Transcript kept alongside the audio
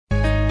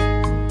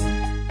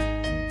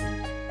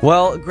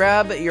Well,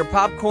 grab your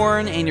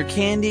popcorn and your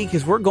candy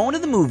because we're going to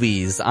the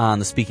movies on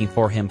the Speaking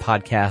For Him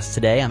podcast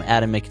today. I'm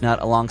Adam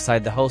McNutt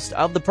alongside the host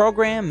of the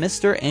program,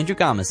 Mr. Andrew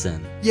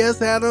Gomison. Yes,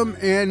 Adam,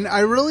 and I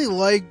really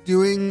like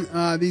doing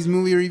these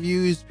movie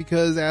reviews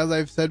because, as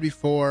I've said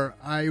before,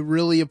 I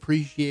really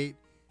appreciate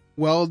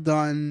well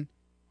done,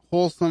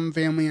 wholesome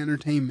family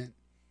entertainment.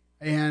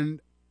 And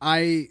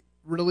I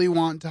really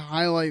want to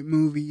highlight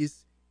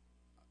movies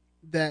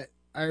that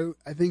I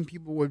think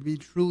people would be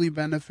truly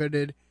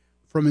benefited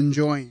from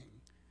enjoying.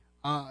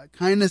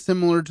 Kind of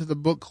similar to the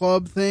book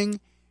club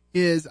thing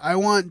is I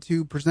want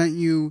to present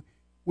you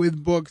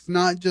with books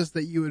not just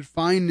that you would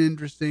find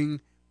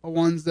interesting, but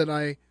ones that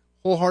I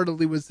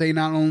wholeheartedly would say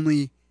not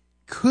only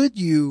could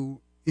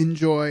you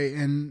enjoy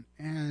and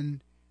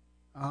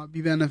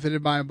be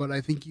benefited by, but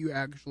I think you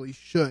actually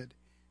should.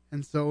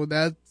 And so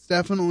that's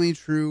definitely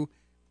true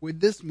with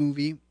this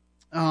movie,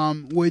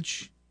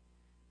 which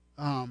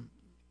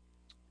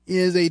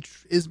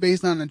is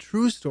based on a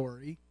true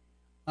story.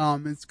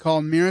 It's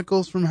called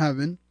Miracles from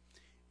Heaven,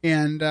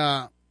 and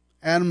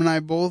Adam and I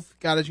both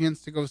got a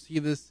chance to go see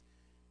this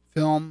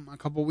film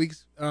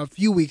a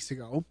few weeks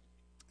ago,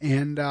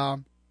 and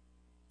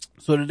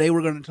so today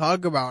we're going to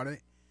talk about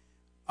it.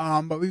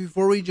 But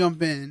before we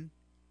jump in,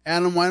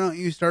 Adam, why don't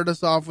you start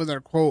us off with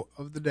our quote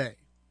of the day?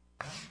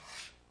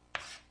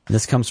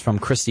 This comes from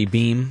Christy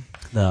Beam,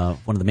 one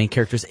of the main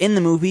characters in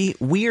the movie.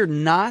 We're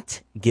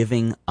not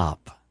giving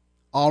up.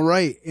 All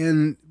right,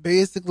 and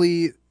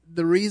basically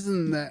the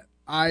reason that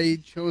I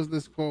chose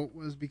this quote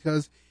was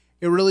because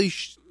it really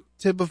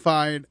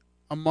typified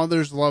a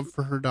mother's love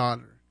for her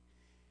daughter.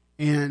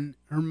 And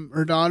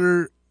her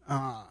daughter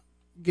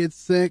gets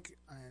sick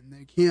and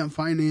they can't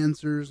find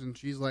answers. And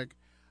she's like,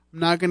 I'm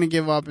not going to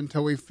give up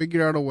until we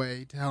figure out a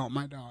way to help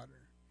my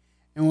daughter.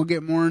 And we'll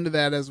get more into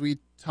that as we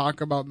talk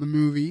about the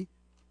movie.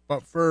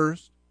 But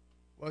first,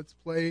 let's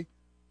play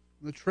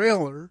the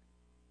trailer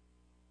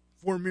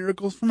for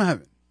Miracles from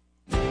Heaven.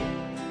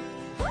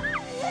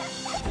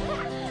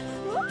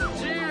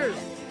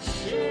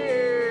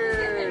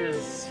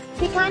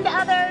 Be kind to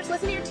others.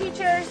 Listen to your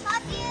teachers.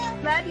 Love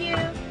you. Love you.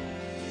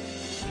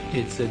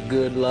 It's a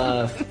good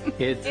life.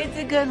 It's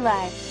a good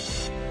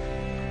life.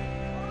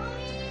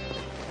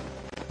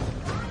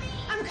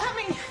 I'm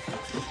coming.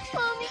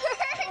 Mommy.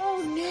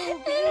 Oh, no,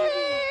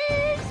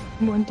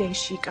 baby. One day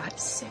she got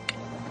sick,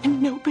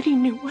 and nobody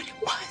knew what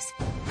it was.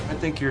 I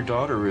think your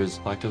daughter is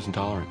lactose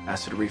intolerant.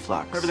 Acid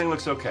reflux. Everything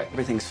looks okay.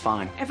 Everything's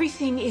fine.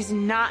 Everything is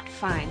not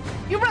fine.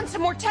 You run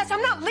some more tests.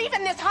 I'm not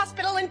leaving this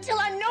hospital until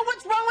I know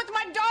what's wrong with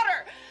my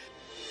daughter.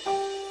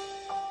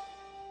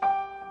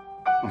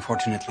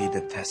 Unfortunately,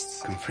 the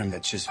tests confirm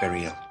that she's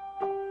very ill.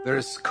 There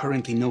is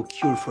currently no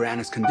cure for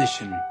Anna's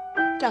condition.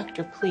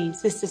 Doctor,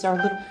 please, this is our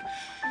little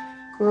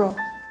girl.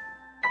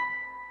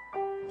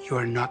 You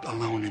are not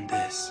alone in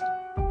this.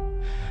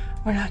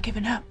 We're not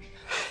giving up.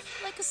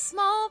 Like a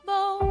small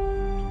boat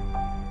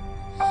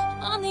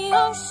on the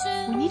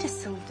ocean. We need a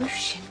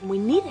solution. We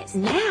need it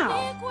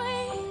now.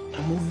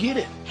 And we'll get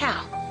it.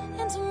 How?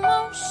 Into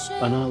motion.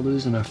 By not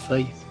losing our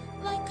faith.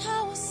 Like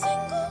how a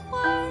single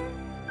word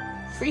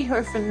Free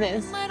her from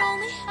this. might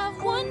only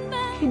have one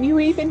man. Can you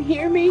even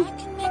hear me? I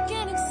can make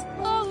an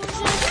explosion.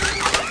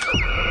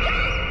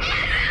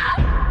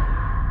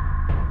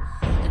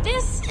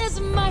 This is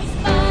my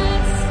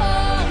fight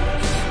song.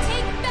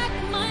 Take back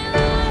my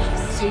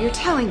life. So you're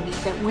telling me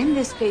that when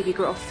this baby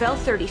girl fell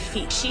 30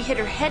 feet, she hit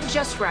her head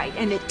just right,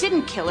 and it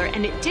didn't kill her,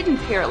 and it didn't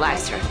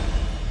paralyze her.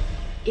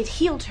 It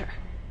healed her.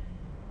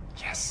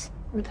 Yes.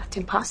 Well, that's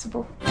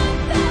impossible.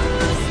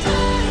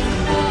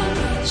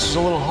 This is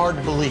a little hard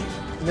to believe.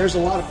 And there's a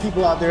lot of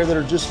people out there that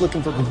are just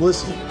looking for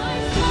publicity.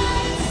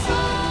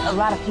 A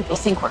lot of people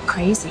think we're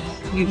crazy.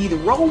 You either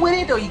roll with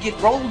it or you get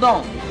rolled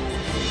on.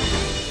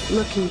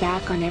 Looking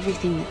back on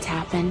everything that's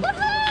happened,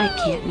 I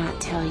can't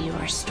not tell you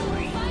our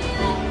story.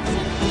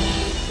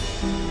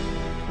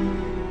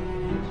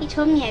 He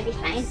told me I'd be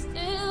fine.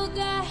 Still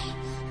got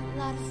a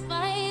lot of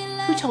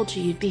fight Who told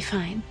you you'd be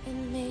fine?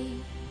 in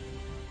me.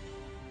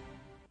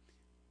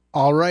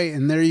 All right,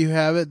 and there you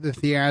have it, the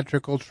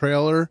theatrical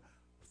trailer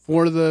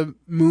for the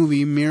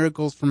movie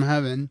Miracles from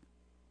Heaven.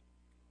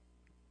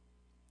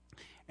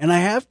 And I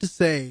have to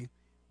say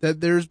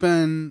that there's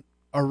been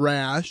a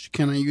rash,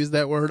 can I use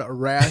that word, a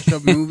rash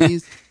of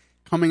movies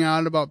coming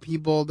out about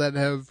people that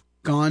have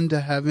gone to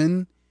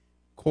heaven,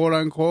 quote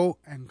unquote,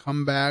 and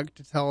come back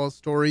to tell us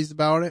stories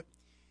about it.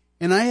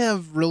 And I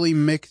have really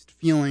mixed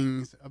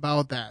feelings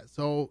about that.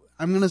 So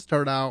I'm going to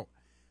start out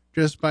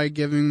just by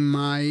giving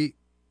my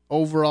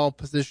overall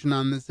position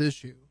on this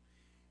issue.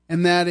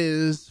 And that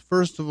is,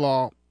 first of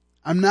all,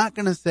 I'm not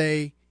going to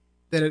say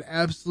that it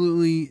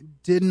absolutely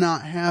did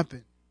not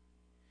happen.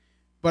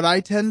 But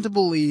I tend to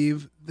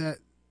believe that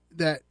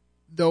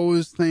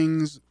those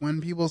things,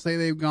 when people say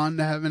they've gone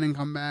to heaven and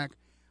come back,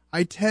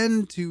 I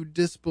tend to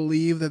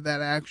disbelieve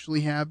that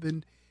actually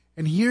happened.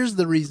 And here's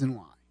the reason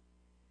why.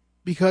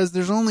 Because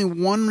there's only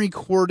one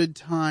recorded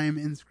time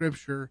in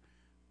Scripture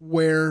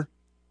where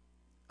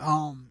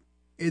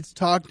it's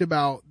talked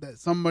about that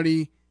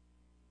somebody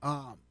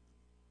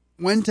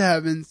went to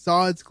heaven,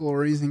 saw its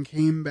glories, and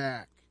came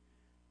back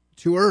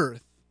to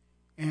earth.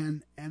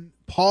 And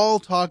Paul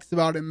talks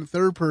about in the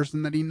third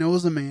person that he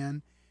knows a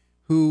man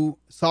who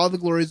saw the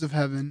glories of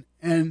heaven,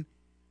 and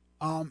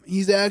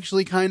he's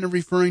actually kind of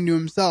referring to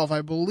himself.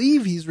 I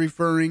believe he's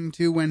referring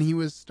to when he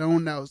was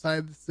stoned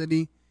outside the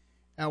city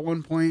at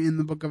one point in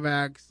the book of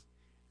Acts,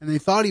 and they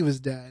thought he was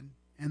dead,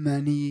 and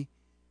then he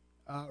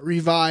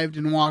revived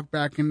and walked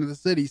back into the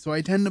city. So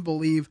I tend to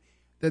believe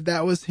that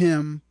that was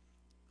him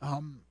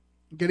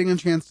getting a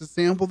chance to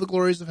sample the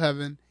glories of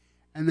heaven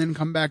and then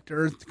come back to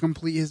earth to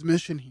complete his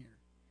mission here.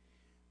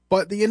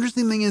 But the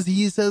interesting thing is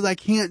he says, I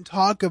can't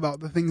talk about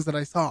the things that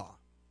I saw.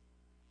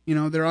 You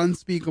know, they're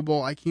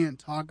unspeakable. I can't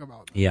talk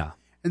about them. Yeah.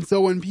 And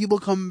so when people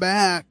come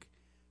back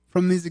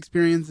from these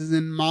experiences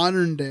in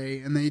modern day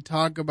and they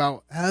talk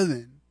about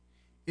heaven,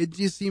 it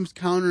just seems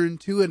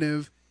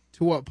counterintuitive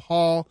to what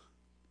Paul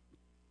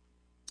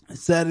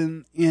said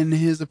in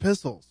his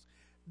epistles.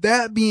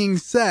 That being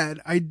said,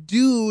 I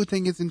do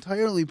think it's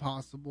entirely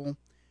possible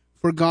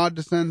for God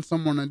to send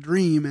someone a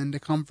dream and to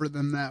comfort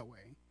them that way.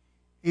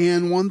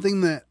 And one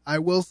thing that I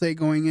will say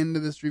going into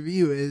this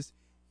review is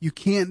you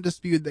can't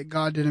dispute that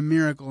God did a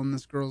miracle in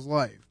this girl's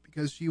life,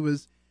 because she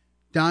was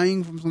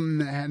dying from something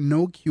that had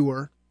no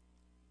cure.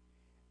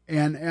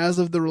 And as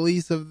of the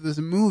release of this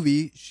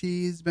movie,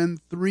 she's been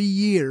 3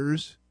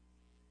 years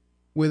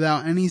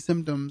without any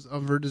symptoms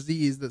of her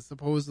disease that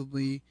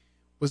supposedly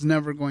was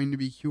never going to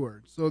be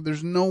cured. So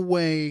there's no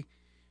way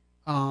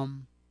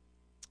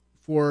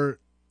for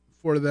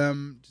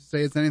them to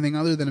say it's anything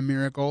other than a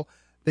miracle.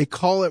 They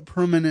call it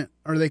permanent,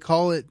 or they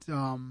call it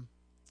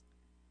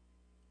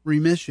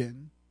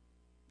remission,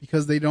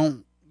 because they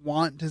don't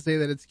want to say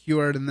that it's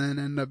cured and then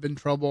end up in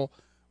trouble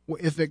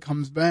if it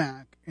comes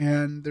back.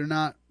 And they're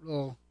not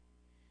real,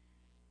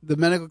 the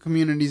medical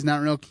community is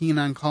not real keen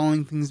on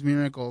calling things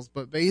miracles,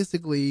 but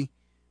basically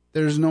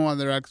there's no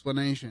other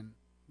explanation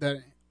that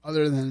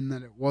other than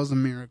that it was a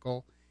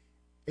miracle.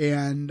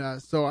 And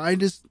so I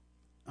just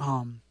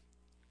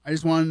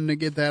wanted to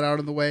get that out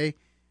of the way.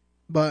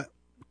 But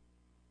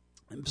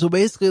so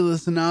basically the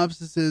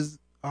synopsis is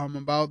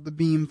about the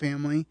Beam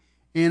family.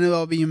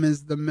 Annabelle Beam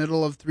is the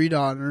middle of 3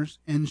 daughters,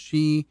 and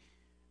she,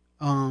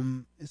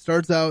 it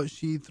starts out,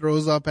 she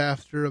throws up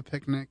after a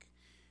picnic,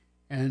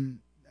 and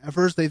at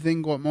first they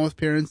think what most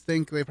parents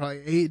think, they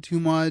probably ate too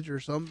much or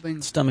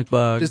something. Stomach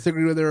bug.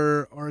 Disagree with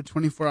her, or a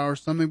 24-hour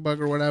stomach bug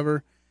or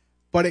whatever.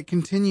 But it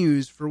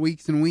continues for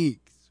weeks and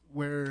weeks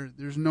where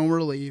there's no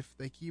relief.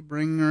 They keep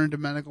bringing her into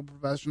medical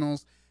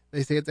professionals.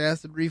 They say it's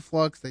acid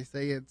reflux. They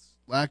say it's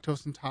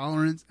lactose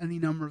intolerance, any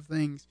number of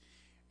things.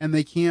 And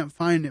they can't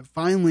find it.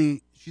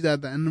 Finally, she's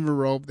at the end of her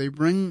rope. They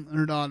bring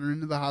her daughter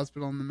into the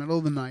hospital in the middle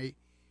of the night.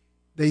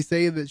 They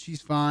say that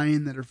she's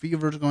fine, that her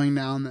fever's going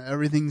down, that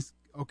everything's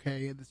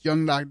okay. This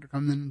young doctor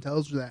comes in and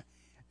tells her that.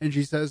 And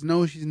she says,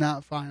 no, she's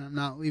not fine. I'm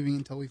not leaving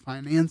until we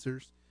find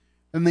answers.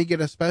 Then they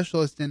get a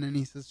specialist in, and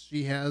he says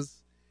she has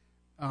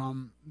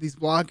these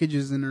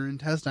blockages in her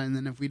intestine,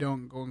 and if we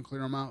don't go and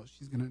clear them out,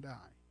 she's going to die.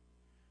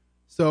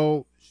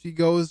 So she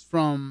goes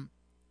from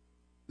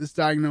this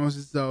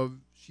diagnosis of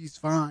she's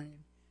fine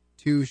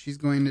to she's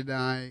going to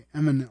die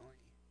imminently.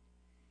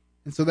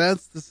 And so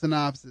that's the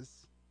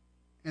synopsis.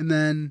 And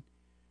then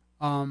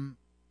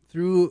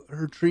through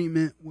her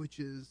treatment, which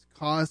is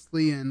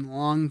costly and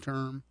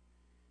long-term,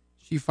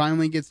 she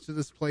finally gets to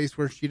this place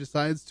where she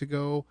decides to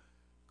go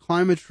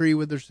climb a tree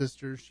with her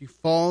sister. She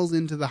falls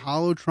into the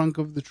hollow trunk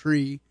of the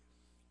tree,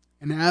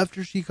 and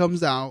after she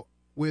comes out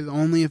with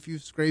only a few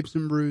scrapes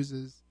and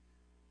bruises,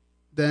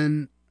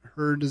 then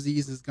her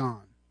disease is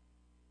gone.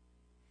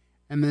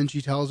 And then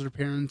she tells her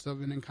parents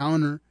of an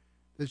encounter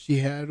that she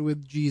had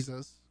with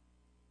Jesus,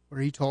 where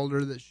he told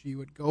her that she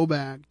would go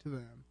back to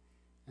them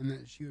and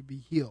that she would be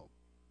healed.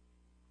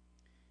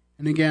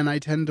 And again, I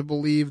tend to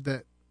believe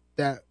that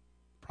that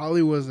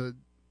probably was a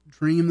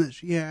dream that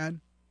she had.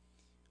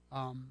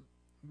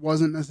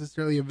 Wasn't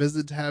necessarily a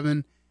visit to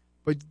heaven,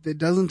 but it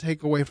doesn't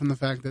take away from the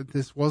fact that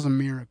this was a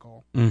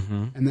miracle,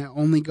 and that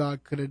only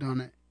God could have done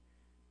it.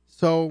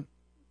 So,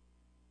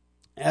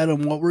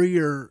 Adam, what were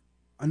your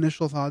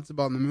initial thoughts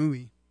about the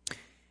movie?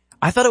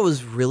 I thought it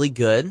was really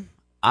good.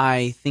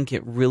 I think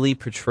it really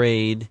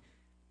portrayed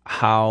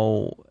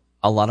how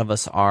a lot of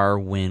us are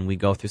when we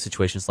go through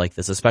situations like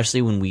this,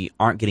 especially when we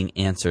aren't getting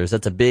answers.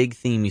 That's a big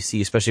theme you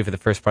see, especially for the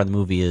first part of the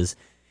movie is,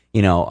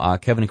 you know,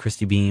 Kevin and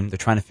Christy Beam, they're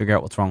trying to figure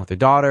out what's wrong with their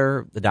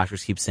daughter. The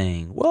doctors keep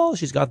saying, well,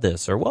 she's got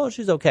this, or, well,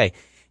 she's okay.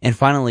 And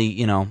finally,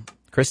 you know,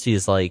 Christy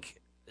is like,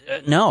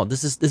 no,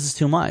 this is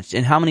too much.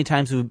 And how many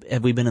times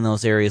have we been in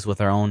those areas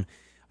with our own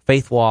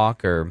faith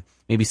walk, or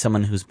maybe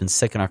someone who's been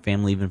sick in our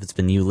family, even if it's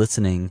been you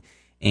listening,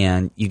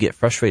 and you get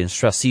frustrated and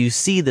stressed. So you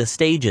see the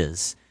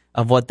stages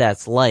of what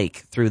that's like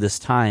through this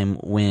time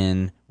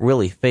when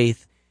really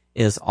faith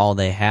is all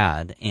they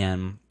had.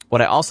 And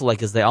what I also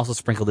like is they also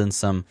sprinkled in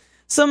some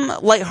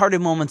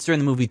lighthearted moments during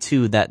the movie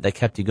too that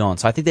kept you going.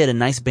 So I think they had a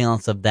nice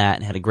balance of that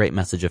and had a great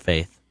message of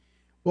faith.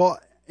 Well,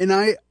 and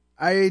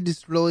I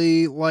just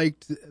really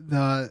liked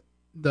the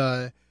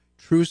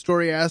true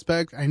story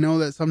aspect. I know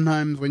that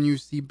sometimes when you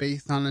see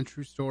based on a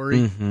true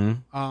story,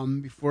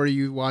 before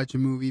you watch a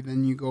movie,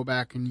 then you go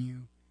back and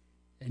you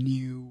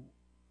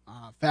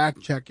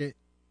fact check it,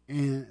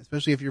 and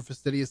especially if you're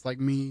fastidious like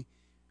me,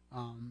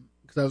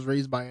 because I was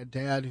raised by a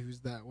dad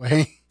who's that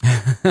way,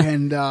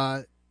 and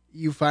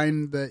you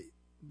find that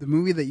the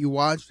movie that you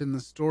watched and the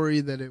story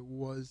that it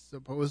was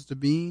supposed to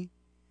be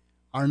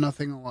are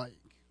nothing alike.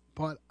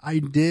 But I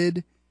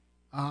did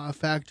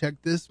fact check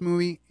this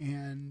movie,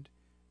 and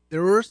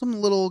there were some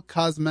little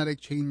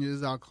cosmetic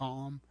changes, I'll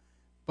call them.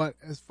 But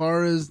as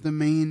far as the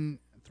main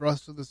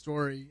thrust of the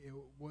story, it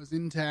was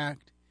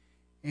intact,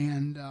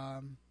 and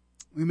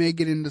we may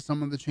get into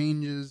some of the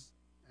changes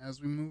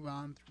as we move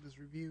on through this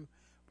review.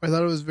 But I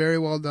thought it was very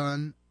well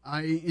done.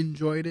 I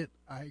enjoyed it.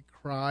 I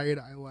cried.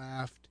 I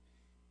laughed.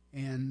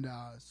 And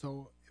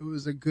so it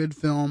was a good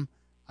film.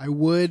 I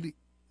would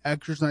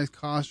exercise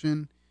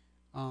caution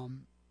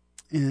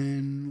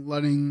in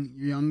letting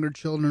your younger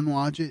children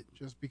watch it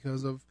just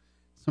because of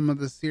some of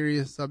the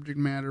serious subject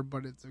matter,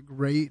 but it's a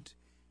great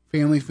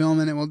family film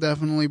and it will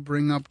definitely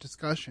bring up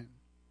discussion.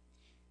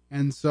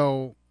 And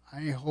so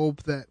I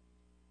hope that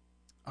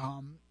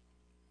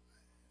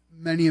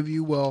many of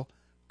you will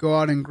go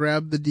out and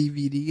grab the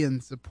DVD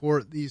and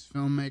support these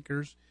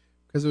filmmakers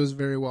because it was a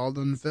very well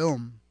done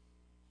film.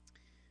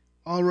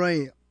 All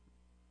right.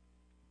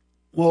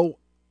 Well,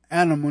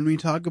 Adam, when we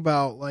talk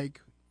about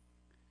like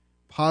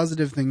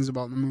positive things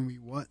about the movie,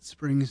 what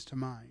springs to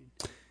mind?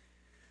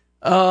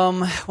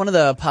 One of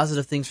the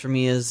positive things for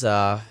me is,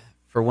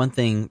 for one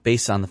thing,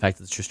 based on the fact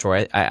that it's a true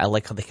story, I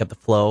like how they kept the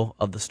flow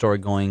of the story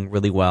going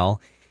really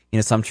well. You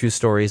know, some true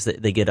stories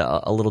that they get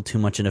a little too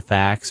much into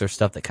facts or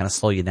stuff that kind of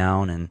slow you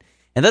down, and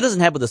that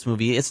doesn't happen with this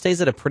movie. It stays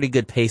at a pretty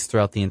good pace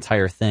throughout the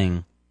entire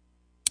thing.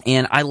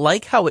 And I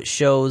like how it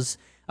shows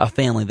a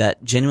family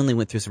that genuinely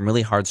went through some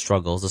really hard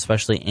struggles,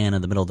 especially Anna,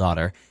 the middle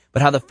daughter,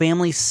 but how the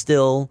family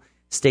still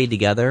stayed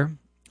together.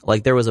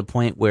 Like there was a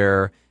point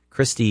where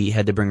Christy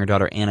had to bring her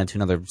daughter Anna to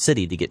another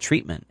city to get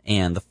treatment,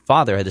 and the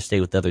father had to stay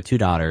with the other two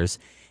daughters.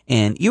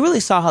 And you really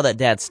saw how that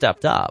dad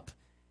stepped up.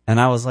 And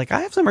I was like,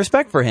 I have some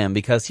respect for him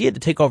because he had to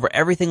take over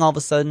everything all of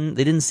a sudden.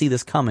 They didn't see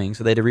this coming,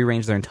 so they had to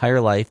rearrange their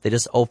entire life. They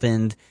just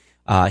opened,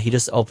 a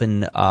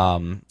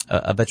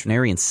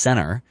veterinarian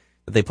center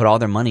that they put all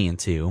their money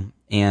into.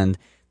 And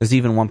there's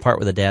even one part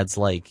where the dad's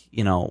like,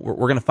 you know, we're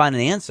going to find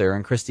an answer.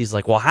 And Christy's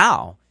like, well,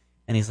 how?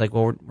 And he's like,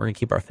 well, we're going to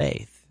keep our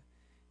faith.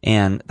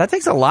 And that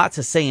takes a lot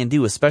to say and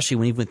do, especially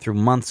when you went through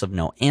months of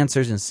no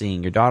answers and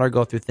seeing your daughter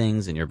go through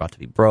things and you're about to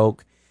be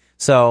broke.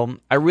 So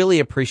I really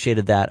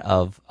appreciated that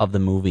of the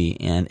movie,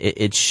 and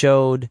it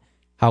showed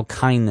how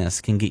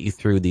kindness can get you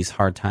through these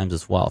hard times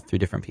as well through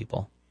different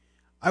people.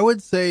 I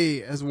would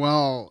say as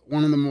well,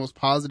 one of the most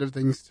positive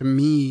things to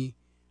me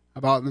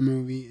about the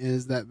movie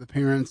is that the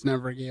parents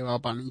never gave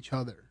up on each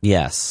other.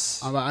 Yes.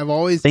 I've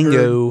always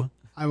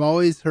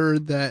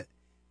heard that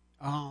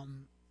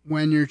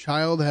when your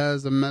child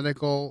has a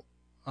medical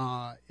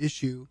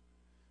issue,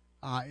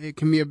 it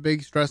can be a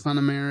big stress on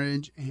a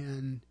marriage,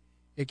 and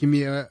it can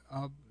be a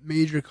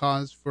major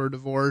cause for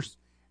divorce,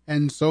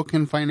 and so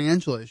can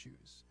financial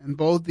issues. And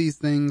both these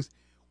things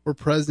were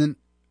present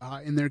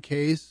in their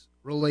case,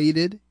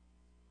 related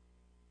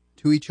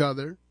to each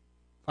other.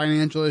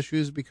 Financial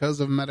issues because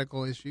of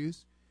medical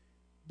issues,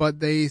 but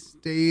they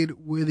stayed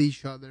with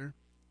each other,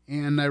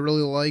 and I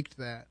really liked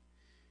that.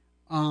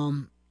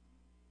 I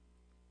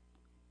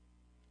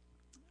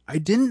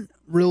didn't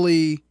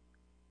really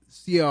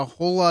see a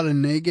whole lot of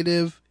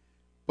negative,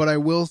 but I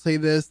will say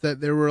this,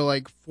 that there were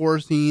like 4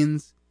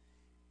 scenes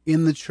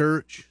in the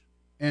church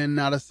and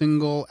not a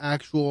single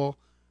actual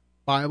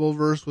Bible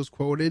verse was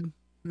quoted.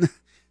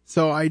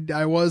 So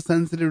I was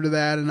sensitive to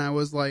that, and I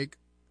was like,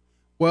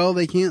 well,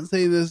 they can't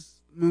say this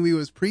movie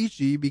was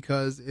preachy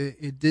because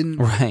it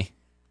didn't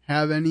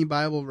have any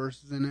Bible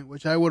verses in it,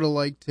 which I would have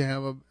liked to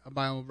have a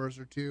Bible verse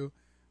or two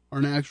or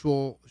an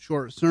actual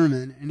short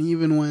sermon. And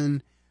even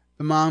when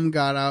the mom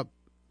got up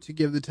to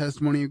give the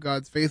testimony of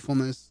God's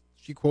faithfulness,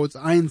 she quotes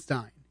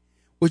Einstein,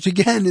 which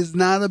again is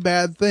not a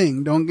bad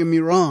thing, don't get me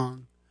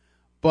wrong.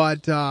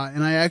 But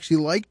and I actually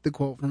liked the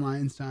quote from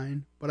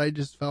Einstein, but I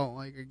just felt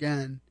like,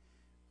 again,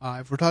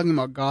 if we're talking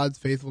about God's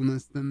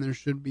faithfulness, then there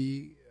should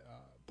be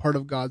part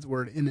of God's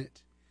word in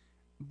it.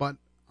 But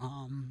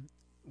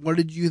what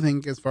did you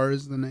think as far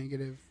as the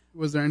negative?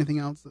 Was there anything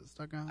else that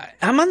stuck out?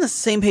 I'm on the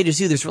same page as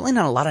you. There's really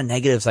not a lot of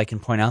negatives I can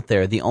point out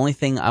there. The only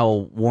thing I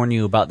will warn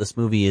you about this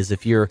movie is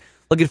if you're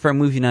looking for a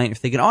movie night and you're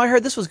thinking, oh, I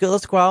heard this was good,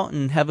 let's go out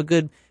and have a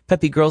good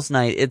peppy girls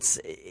night. It's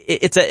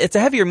a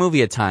heavier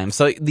movie at times.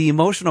 So the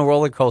emotional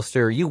roller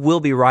coaster, you will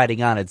be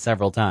riding on it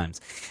several times.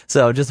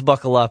 So just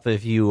buckle up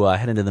if you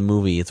head into the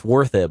movie. It's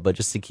worth it, but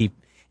just to keep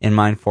in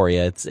mind for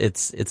you,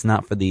 it's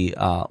not for the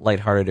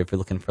lighthearted if you're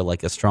looking for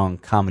like a strong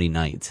comedy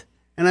night.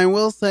 And I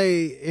will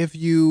say, if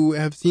you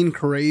have seen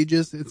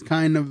Courageous, it's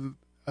kind of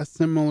a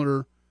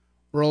similar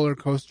roller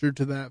coaster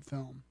to that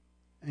film.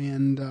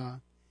 And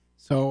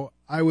so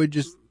I would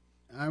just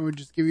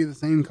give you the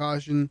same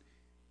caution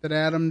that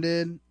Adam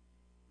did.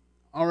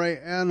 All right,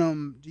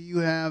 Adam, do you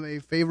have a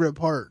favorite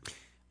part?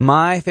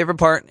 My favorite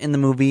part in the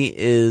movie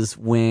is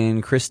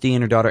when Christy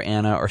and her daughter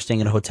Anna are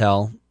staying at a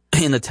hotel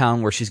in the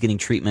town where she's getting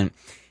treatment,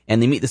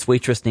 and they meet this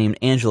waitress named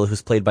Angela,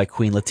 who's played by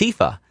Queen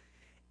Latifah.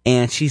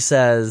 And she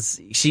says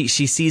she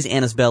sees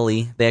Anna's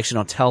belly. They actually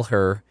don't tell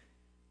her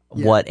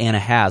what Anna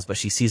has, but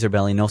she sees her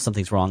belly, knows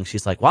something's wrong.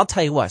 She's like, "Well, I'll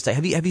tell you what.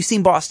 Have you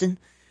seen Boston,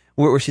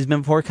 where she's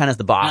been before? Kind of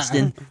the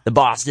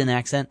Boston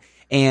accent."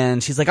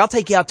 And she's like, "I'll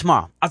take you out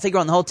tomorrow. I'll take you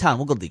around the whole town.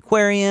 We'll go to the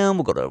aquarium.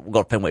 We'll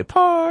go to Fenway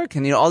Park,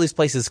 and all these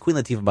places." Queen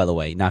Latifah, by the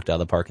way, knocked out of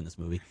the park in this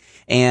movie.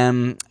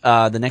 And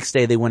the next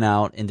day they went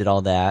out and did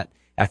all that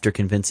after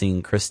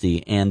convincing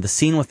Christy. And the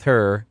scene with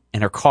her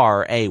in her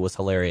car, was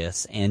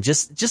hilarious. And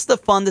just the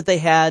fun that they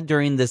had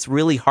during this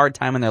really hard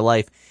time in their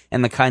life,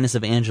 and the kindness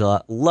of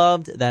Angela.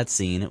 Loved that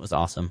scene. It was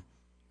awesome.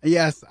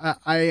 Yes,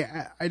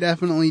 I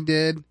definitely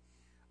did.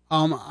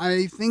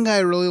 I think I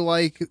really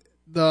like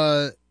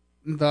the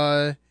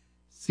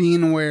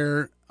scene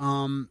where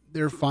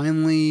they're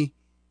finally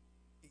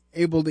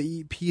able to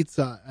eat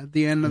pizza at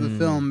the end of the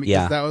film,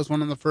 because that was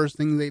one of the first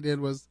things they did.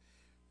 Was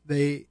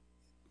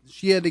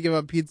she had to give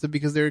up pizza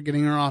because they were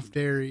getting her off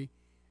dairy,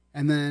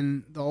 and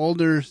then the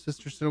older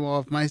sister said, "Well,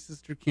 if my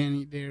sister can't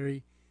eat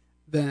dairy,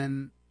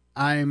 then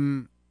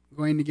I'm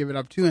going to give it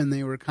up too." And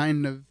they were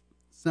kind of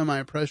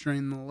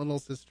semi-pressuring the little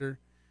sister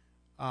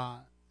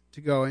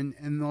to go, and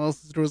the little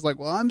sister was like,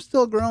 "Well, I'm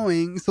still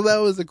growing," so that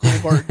was a cool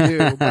part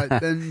too.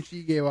 But then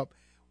she gave up.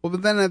 Well,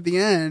 but then at the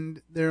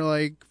end, they're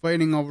like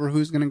fighting over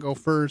who's going to go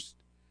first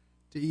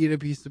to eat a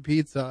piece of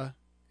pizza,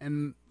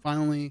 and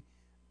finally,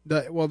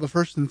 the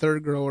first and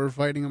third girl were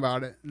fighting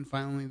about it, and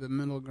finally the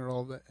middle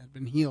girl that had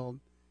been healed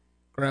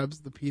grabs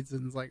the pizza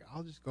and is like,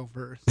 "I'll just go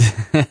first."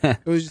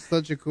 It was just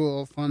such a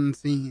cool, fun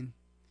scene.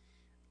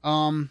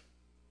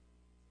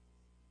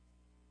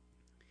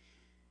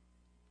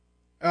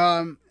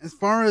 As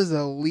far as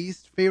a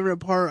least favorite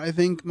part, I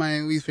think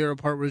my least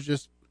favorite part was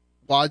just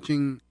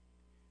watching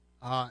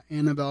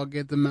Annabelle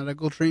get the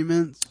medical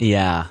treatments.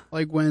 Yeah.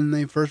 Like when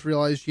they first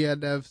realized she had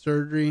to have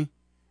surgery,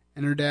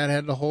 and her dad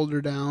had to hold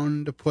her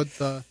down to put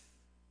the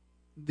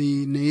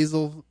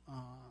nasal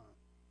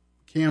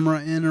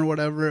camera in, or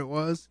whatever it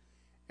was.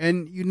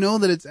 And you know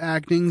that it's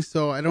acting,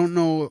 so I don't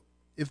know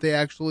if they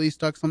actually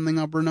stuck something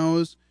up her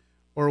nose,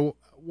 or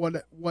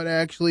what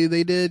actually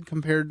they did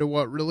compared to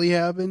what really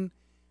happened.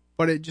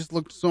 But it just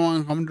looked so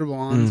uncomfortable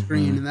on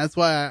screen, and that's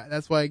why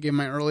I gave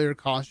my earlier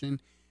caution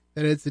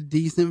that it's a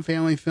decent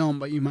family film,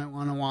 but you might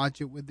want to watch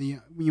it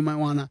you might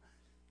want to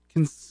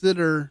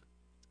consider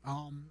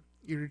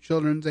your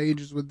children's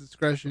ages with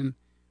discretion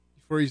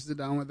before you sit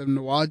down with them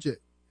to watch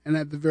it, and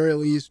at the very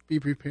least be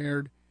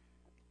prepared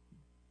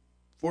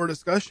for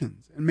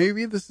discussions. And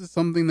maybe this is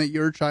something that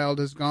your child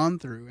has gone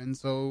through, and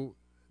so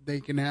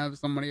they can have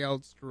somebody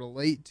else to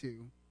relate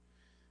to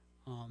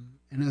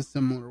in a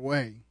similar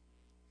way.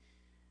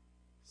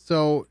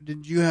 So,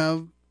 did you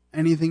have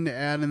anything to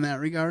add in that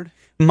regard?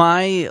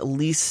 My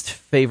least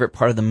favorite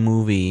part of the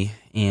movie,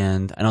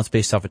 and I know it's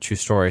based off a true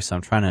story, so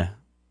I'm trying to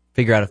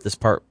figure out if this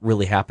part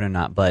really happened or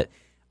not, but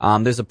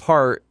there's a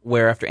part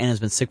where after Anna's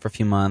been sick for a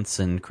few months,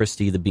 and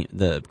Christy Beam,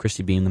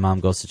 the mom,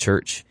 goes to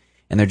church,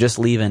 and they're just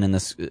leaving, and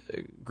this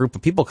group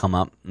of people come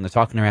up, and they're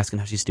talking to her, asking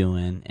how she's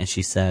doing, and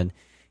she said,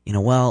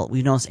 "Well,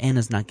 we noticed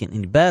Anna's not getting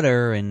any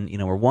better, and,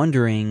 we're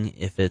wondering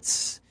if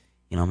it's,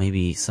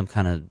 maybe some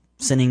kind of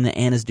sinning that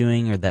Anna's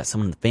doing, or that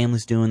someone in the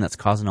family's doing, that's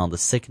causing all the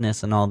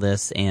sickness and all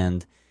this."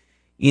 And,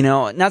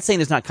 not saying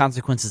there's not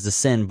consequences to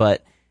sin,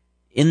 but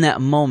in that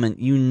moment,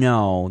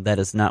 that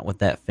is not what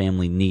that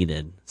family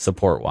needed,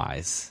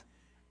 support-wise.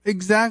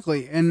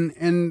 Exactly.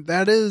 And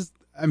that is,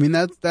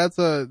 that's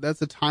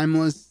a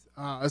timeless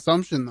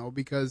assumption, though,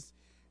 because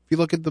if you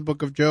look at the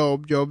book of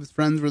Job, Job's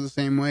friends were the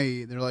same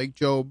way. They're like,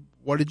 "Job,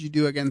 what did you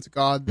do against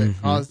God that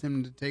caused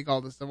him to take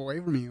all this stuff away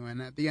from you?" And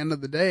at the end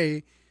of the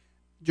day,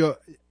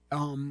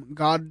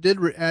 God did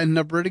end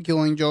up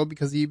ridiculing Job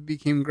because he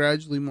became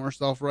gradually more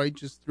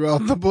self-righteous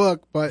throughout the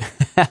book. But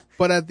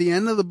at the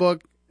end of the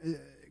book,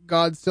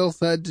 God still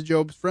said to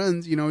Job's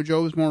friends,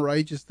 "Job's more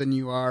righteous than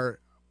you are.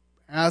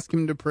 Ask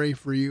him to pray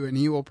for you, and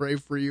he will pray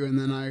for you, and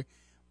then I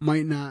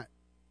might not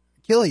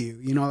kill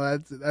you."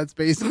 That's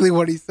basically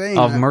what he's saying.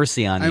 Of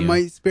mercy on you. I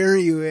might spare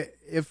you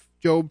if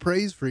Job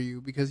prays for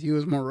you because he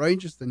was more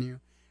righteous than you.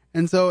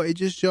 And so it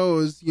just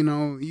shows, you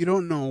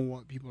don't know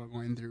what people are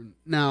going through.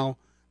 Now,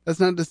 that's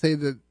not to say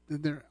that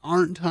there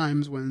aren't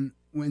times when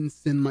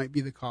sin might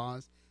be the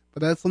cause,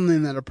 but that's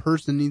something that a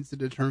person needs to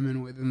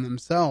determine within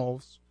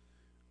themselves,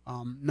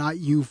 not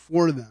you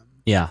for them.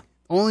 Yeah.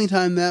 The only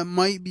time that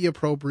might be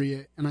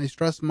appropriate, and I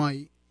stress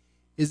might,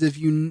 is if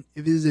you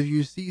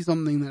see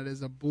something that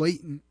is a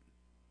blatant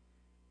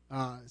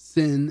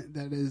sin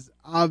that is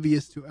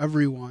obvious to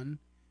everyone,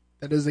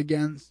 that is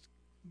against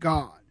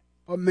God,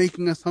 but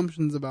making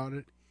assumptions about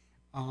it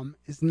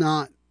is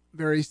not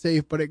very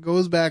safe. But it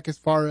goes back as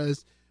far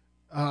as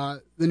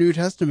the New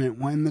Testament,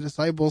 when the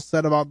disciples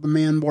said about the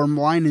man born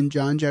blind in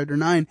John chapter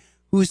 9,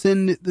 "Who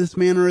sinned, this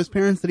man or his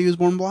parents, that he was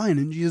born blind?"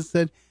 And Jesus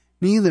said,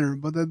 "Neither,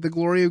 but that the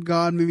glory of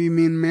God may be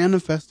made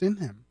manifest in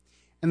him."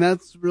 And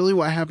that's really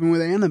what happened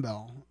with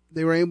Annabelle.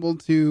 They were able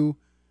to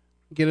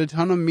get a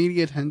ton of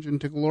media attention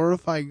to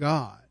glorify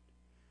God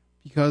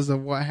because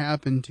of what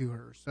happened to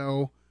her.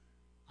 So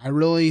I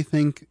really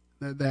think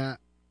that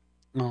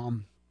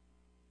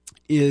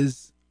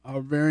is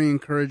a very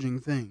encouraging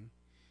thing.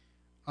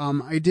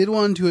 I did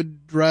want to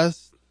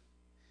address,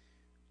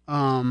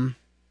 before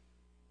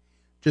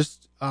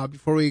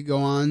we go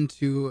on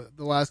to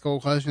the last couple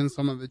questions,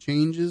 some of the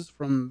changes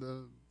from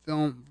the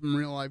film, from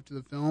real life to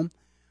the film.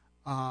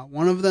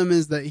 One of them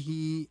is that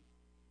he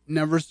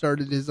never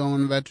started his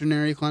own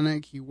veterinary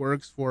clinic. He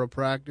works for a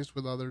practice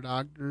with other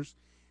doctors,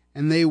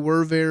 and they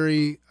were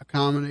very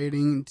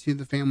accommodating to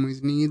the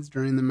family's needs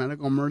during the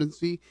medical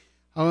emergency.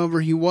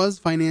 However, he was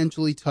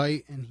financially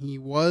tight, and he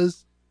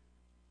was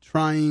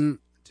trying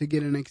to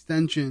get an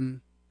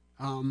extension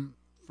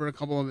for a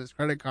couple of his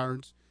credit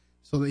cards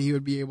so that he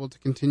would be able to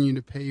continue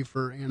to pay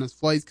for Anna's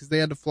flights, because they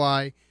had to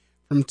fly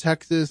from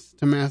Texas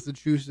to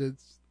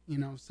Massachusetts,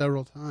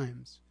 several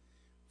times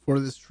for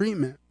this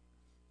treatment.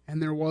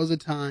 And there was a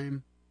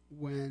time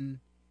when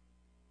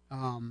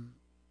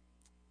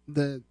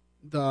the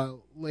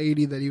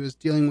lady that he was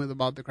dealing with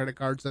about the credit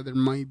card said there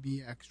might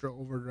be extra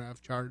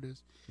overdraft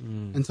charges.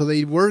 And so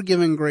they were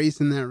given grace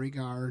in that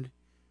regard.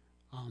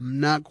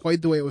 Not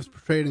quite the way it was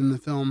portrayed in the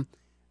film.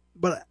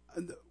 But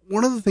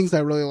one of the things I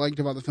really liked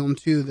about the film,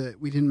 too,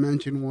 that we didn't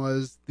mention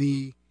was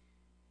they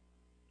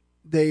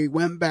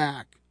went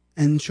back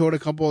and showed a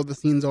couple of the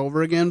scenes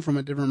over again from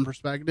a different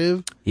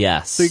perspective.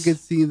 Yes. So you could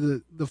see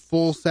the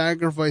full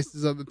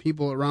sacrifices of the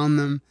people around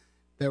them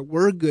that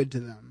were good to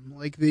them.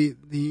 Like the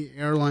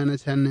airline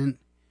attendant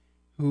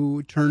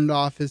who turned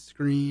off his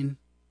screen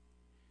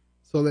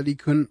so that he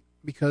couldn't,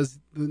 because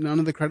none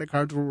of the credit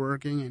cards were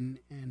working,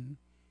 and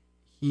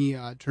he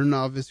turned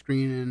off his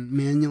screen and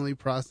manually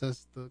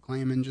processed the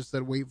claim and just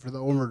said, wait for the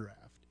overdraft.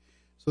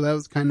 So that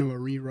was kind of a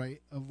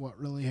rewrite of what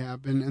really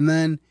happened. And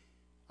then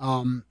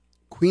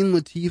Queen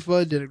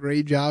Latifah did a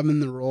great job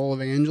in the role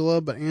of Angela,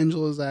 but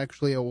Angela is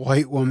actually a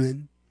white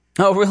woman.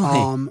 Oh,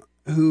 really?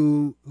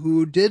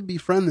 Who did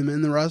befriend them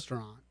in the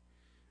restaurant.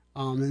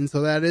 And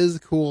so that is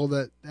cool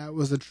that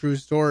was a true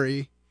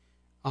story.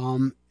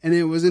 And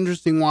it was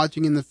interesting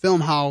watching in the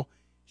film how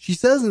she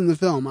says in the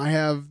film, I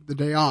have the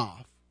day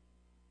off.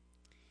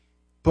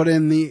 But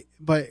in the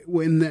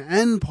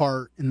end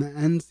part, in the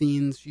end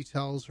scenes, she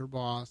tells her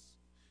boss,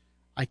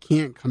 I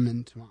can't come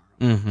in tomorrow.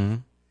 Mm-hmm.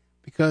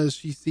 Because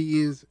she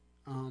sees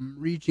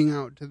reaching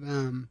out to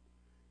them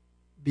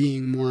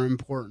being more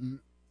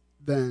important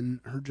than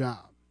her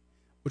job,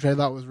 which I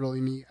thought was really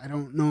neat. I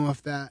don't know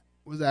if that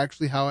was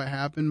actually how it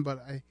happened, but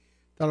I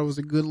thought it was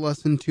a good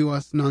lesson to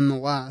us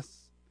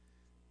nonetheless.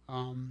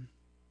 And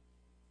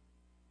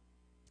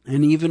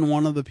even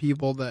one of the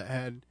people that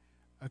had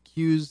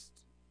accused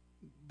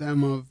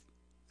them of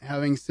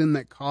having sin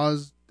that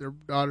caused their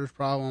daughter's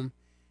problem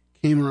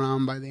came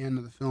around by the end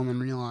of the film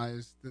and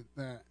realized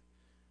that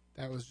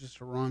was just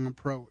a wrong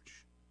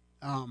approach.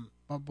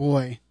 But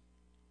boy,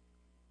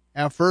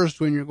 at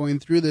first when you're going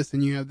through this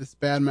and you have this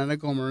bad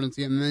medical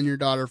emergency and then your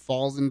daughter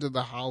falls into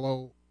the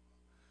hollowed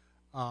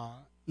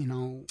out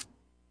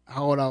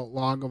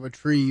log of a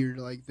tree, you're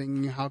like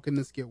thinking, how can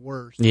this get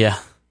worse? Yeah.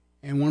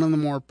 And one of the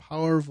more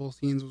powerful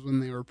scenes was when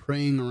they were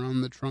praying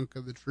around the trunk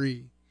of the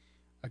tree.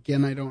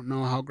 Again, I don't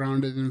know how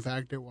grounded in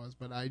fact it was,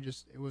 but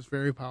it was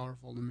very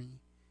powerful to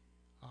me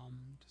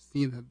to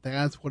see that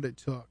that's what it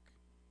took.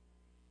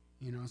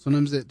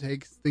 Sometimes it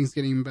takes things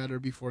getting better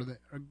before they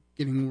are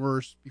getting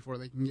worse before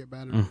they can get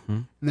better. Mm-hmm.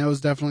 And that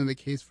was definitely the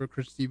case for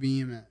Christy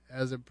Beam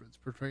as it's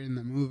portrayed in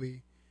the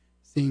movie,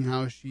 seeing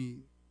how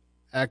she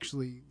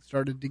actually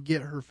started to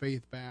get her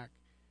faith back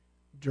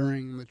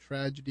during the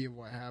tragedy of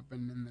what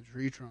happened in the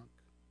tree trunk.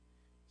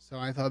 So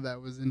I thought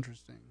that was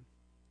interesting.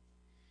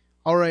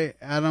 All right,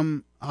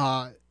 Adam,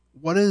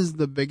 what is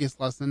the biggest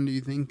lesson, do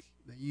you think,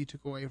 that you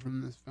took away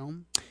from this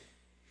film?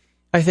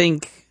 I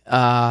think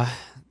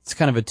it's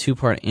kind of a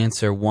two-part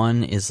answer.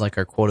 One is like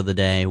our quote of the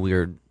day,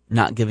 we're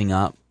not giving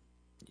up,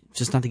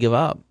 just not to give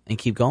up and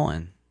keep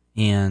going.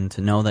 And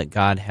to know that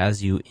God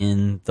has you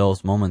in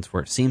those moments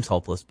where it seems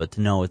hopeless, but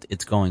to know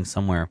it's going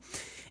somewhere.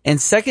 And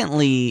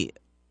secondly,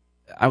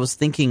 I was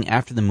thinking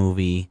after the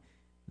movie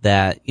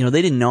that,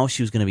 they didn't know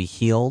she was going to be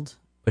healed,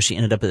 but she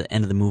ended up at the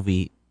end of the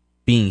movie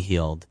being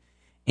healed.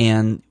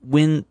 And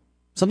when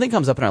something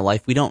comes up in our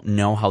life, we don't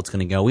know how it's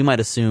going to go. We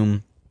might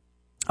assume,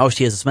 oh,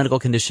 she has this medical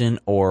condition,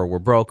 or we're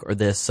broke, or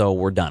this, so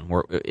we're done.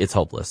 It's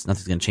hopeless.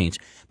 Nothing's going to change.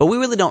 But we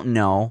really don't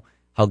know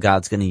how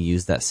God's going to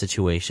use that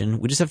situation.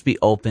 We just have to be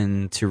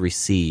open to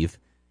receive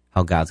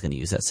how God's going to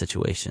use that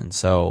situation.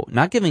 So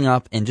not giving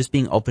up and just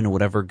being open to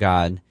whatever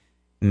God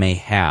may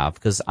have,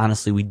 because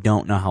honestly, we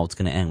don't know how it's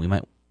going to end. We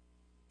might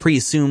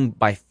pre-assume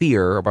by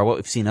fear or by what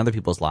we've seen in other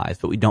people's lives,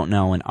 but we don't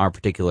know in our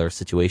particular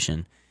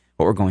situation,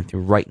 what we're going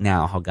through right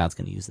now, how God's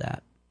going to use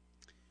that.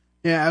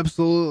 Yeah,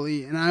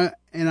 absolutely. And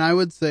I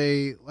would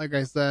say, like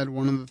I said,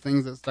 one of the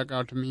things that stuck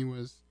out to me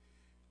was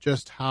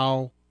just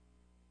how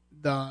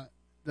the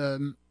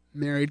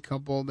married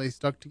couple, they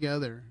stuck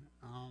together.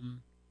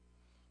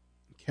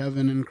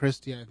 Kevin and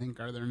Christy, I think,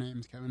 are their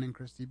names. Kevin and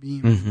Christy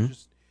Beam. Mm-hmm.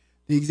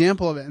 the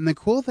example of it. And the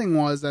cool thing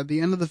was, at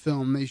the end of the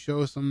film, they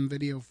show some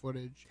video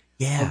footage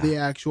of the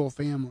actual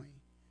family.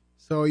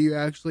 So you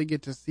actually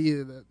get to see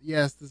that,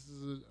 yes, this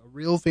is a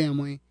real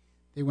family.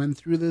 They went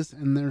through this,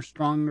 and they're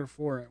stronger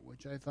for it,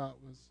 which I thought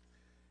was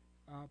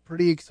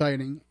pretty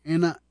exciting.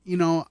 And,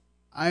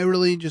 I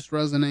really just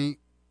resonate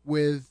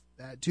with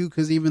that, too,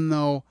 because even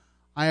though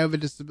I have a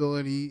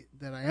disability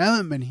that I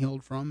haven't been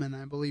healed from, and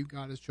I believe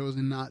God has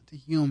chosen not to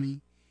heal me,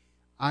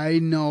 I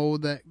know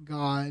that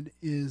God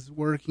is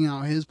working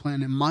out his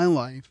plan in my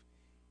life,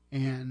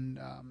 and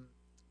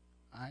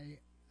I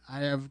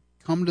have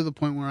come to the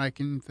point where I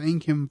can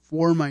thank him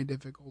for my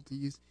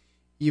difficulties,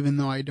 even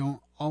though I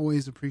don't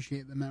always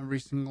appreciate them every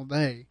single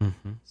day.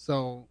 Mm-hmm.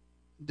 So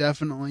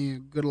definitely a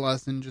good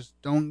lesson. Just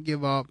don't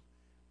give up.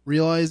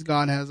 Realize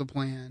God has a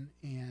plan,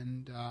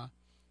 and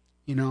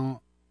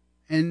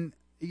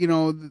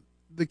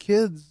the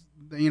kids,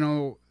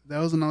 that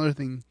was another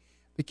thing.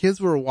 The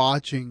kids were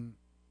watching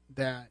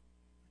that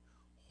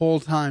whole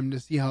time to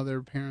see how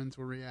their parents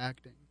were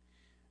reacting.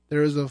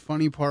 There was a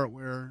funny part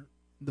where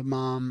the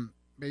mom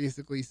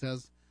basically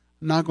says,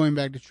 "I'm not going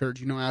back to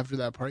church." After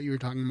that part you were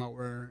talking about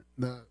where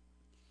the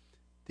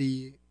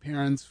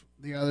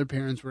other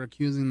parents were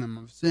accusing them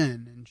of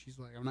sin, and she's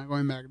like, "I'm not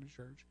going back to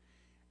church."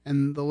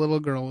 And the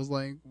little girl was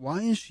like,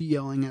 "Why is she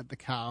yelling at the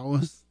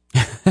cows?"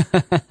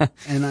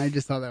 And I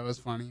just thought that was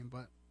funny,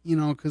 but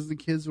because the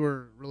kids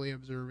were really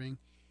observing,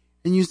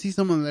 and you see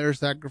some of their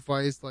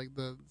sacrifice, like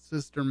the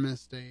sister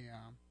missed a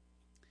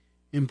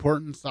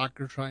important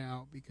soccer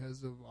tryout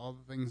because of all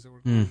the things that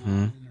were going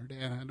on, and her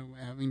dad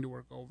having to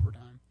work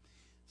overtime.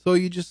 So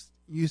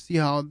you see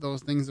how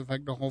those things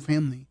affect the whole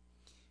family.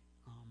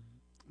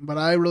 But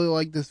I really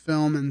like this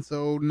film, and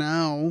so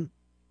now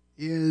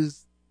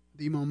is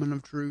the moment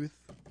of truth.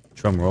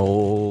 Drum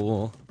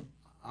roll.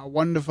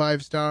 1 to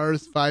 5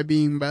 stars, 5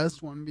 being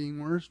best, 1 being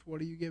worst. What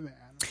do you give it,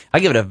 Adam? I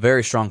give it a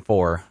very strong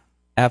 4.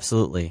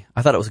 Absolutely.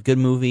 I thought it was a good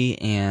movie,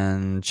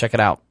 and check it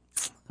out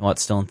while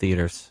it's still in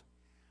theaters.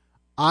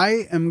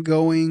 I am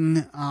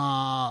going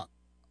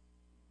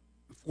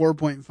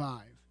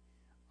 4.5.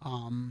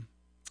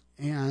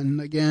 And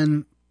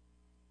again,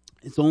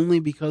 it's only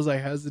because I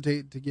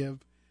hesitate to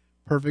give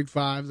perfect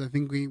 5s. I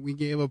think we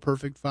gave a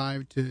perfect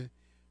 5 to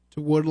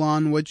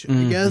Woodlawn, which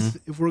I guess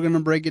if we're going to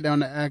break it down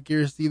to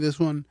accuracy, this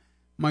one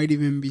might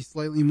even be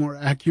slightly more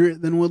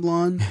accurate than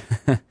Woodlawn.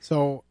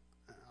 So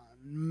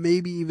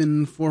maybe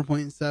even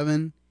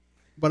 4.7.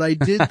 But I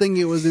did think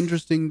it was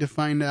interesting to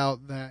find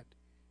out that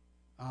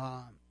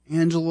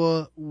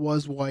Angela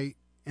was white,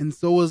 and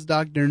so was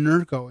Dr.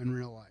 Nurko in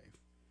real life.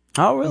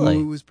 Oh, really?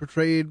 Who was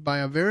portrayed by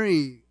a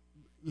very,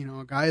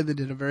 a guy that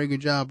did a very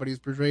good job, but he was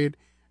portrayed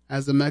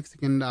as a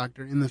Mexican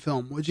doctor in the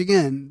film, which,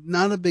 again,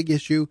 not a big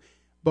issue,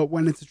 but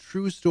when it's a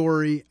true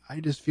story, I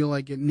just feel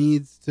like it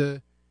needs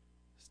to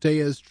stay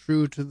as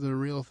true to the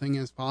real thing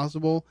as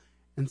possible.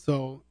 And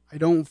so I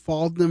don't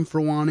fault them for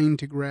wanting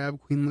to grab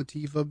Queen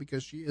Latifah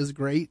because she is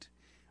great,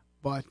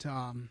 but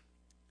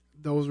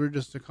those were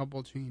just a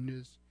couple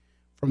changes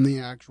from the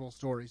actual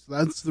story. So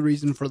that's the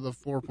reason for the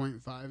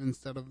 4.5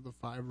 instead of the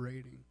 5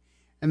 rating.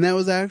 And that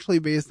was actually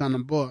based on a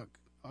book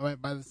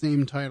by the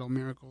same title,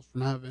 Miracles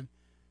from Heaven.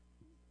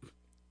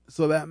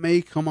 So that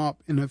may come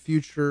up in a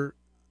future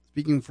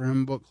Speaking for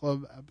Him book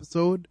club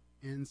episode.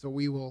 And so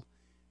we will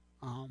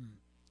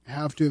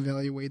have to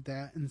evaluate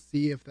that and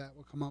see if that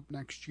will come up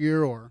next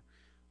year or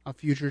a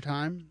future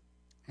time.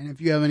 And if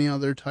you have any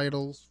other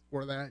titles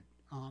for that,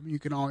 you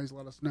can always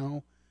let us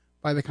know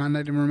by the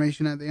contact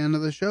information at the end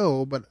of the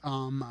show. But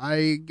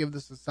I give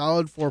this a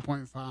solid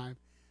 4.5.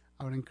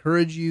 I would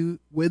encourage you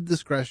with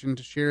discretion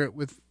to share it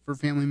for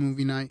family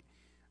movie night.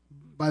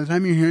 By the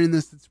time you're hearing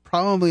this, it's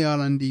probably out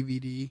on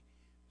DVD.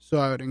 So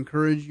I would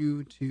encourage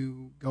you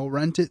to go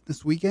rent it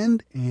this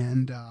weekend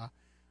and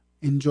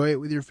enjoy it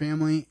with your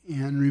family.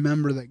 And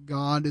remember that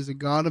God is a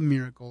God of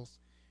miracles.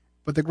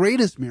 But the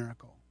greatest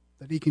miracle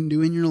that He can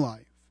do in your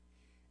life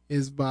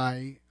is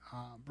by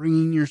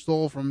bringing your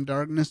soul from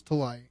darkness to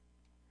light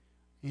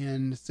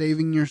and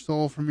saving your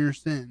soul from your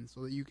sin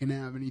so that you can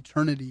have an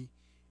eternity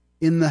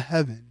in the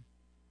heaven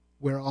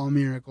where all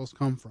miracles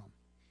come from.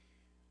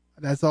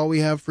 That's all we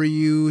have for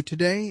you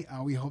today.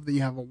 We hope that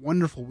you have a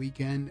wonderful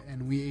weekend,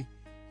 and we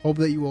hope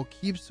that you will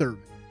keep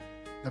serving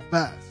the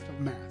best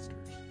of masters.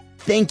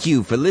 Thank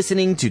you for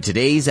listening to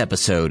today's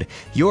episode.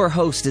 Your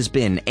host has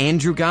been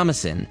Andrew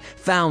Gomison,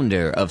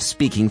 founder of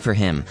Speaking for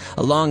Him,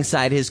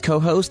 alongside his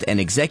co-host and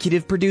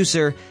executive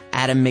producer,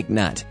 Adam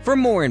McNutt. For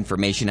more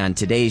information on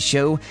today's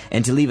show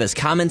and to leave us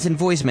comments and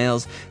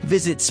voicemails,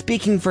 visit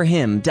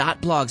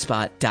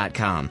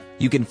speakingforhim.blogspot.com.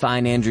 You can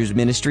find Andrew's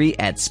ministry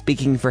at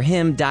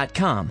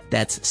speakingforhim.com.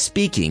 That's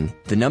speaking,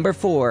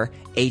 4,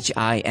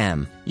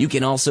 HIM. You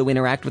can also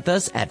interact with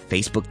us at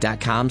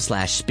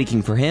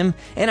facebook.com/speakingforhim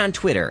and on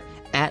Twitter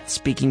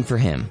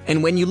 @SpeakingForHim.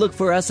 And when you look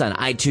for us on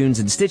iTunes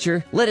and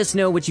Stitcher, let us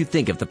know what you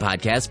think of the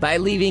podcast by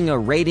leaving a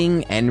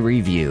rating and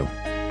review.